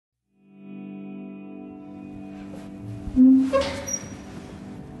I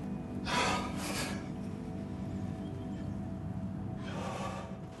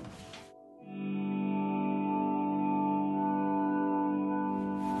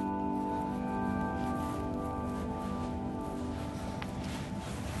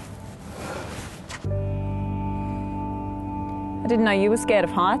didn't know you were scared of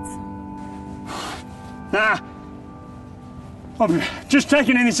heights. Nah. I'm just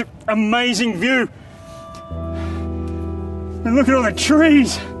taking in this amazing view. And look at all the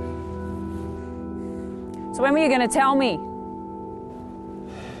trees. So when were you going to tell me?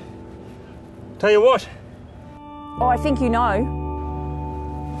 Tell you what. Oh, I think you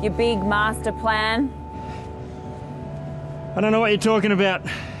know. Your big master plan. I don't know what you're talking about.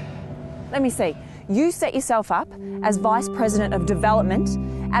 Let me see. You set yourself up as Vice President of Development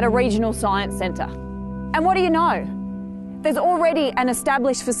at a regional science centre. And what do you know? There's already an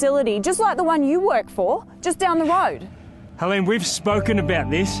established facility, just like the one you work for, just down the road. Helene, we've spoken about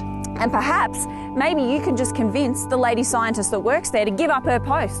this. And perhaps, maybe you can just convince the lady scientist that works there to give up her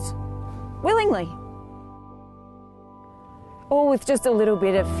post. Willingly. Or with just a little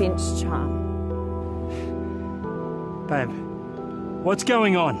bit of Finch charm. Babe, what's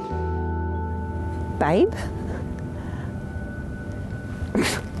going on? Babe?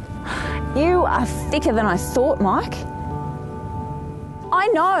 You are thicker than I thought, Mike. I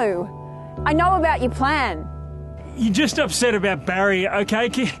know about your plan. You're just upset about Barry, okay?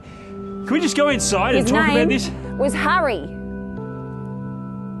 Can we just go inside and talk about this? His name was Harry.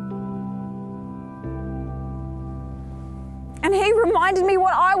 And he reminded me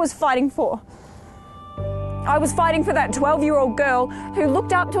what I was fighting for. I was fighting for that 12-year-old girl who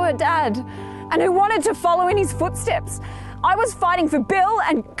looked up to her dad and who wanted to follow in his footsteps. I was fighting for Bill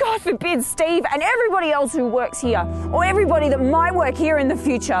and, God forbid, Steve and everybody else who works here, or everybody that might work here in the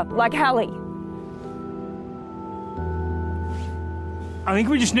future, like Hallie. I think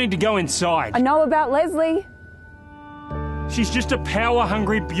we just need to go inside. I know about Leslie. She's just a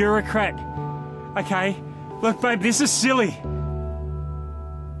power-hungry bureaucrat. Okay? Look, babe, this is silly.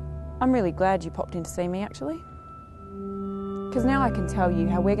 I'm really glad you popped in to see me, actually. Because now I can tell you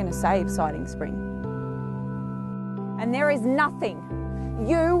how we're going to save Siding Spring. And there is nothing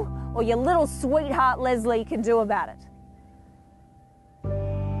you or your little sweetheart Leslie can do about it.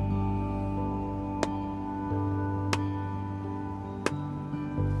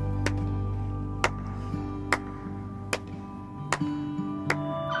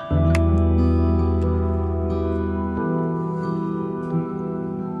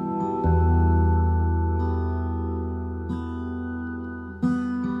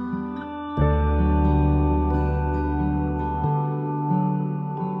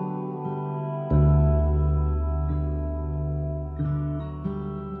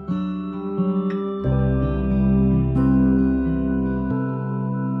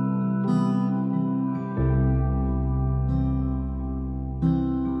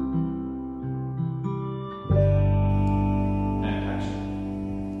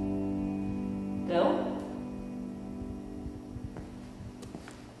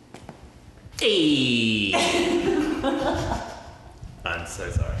 Hey! I'm so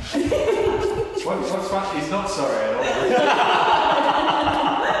sorry. What's funny? He's not sorry at all.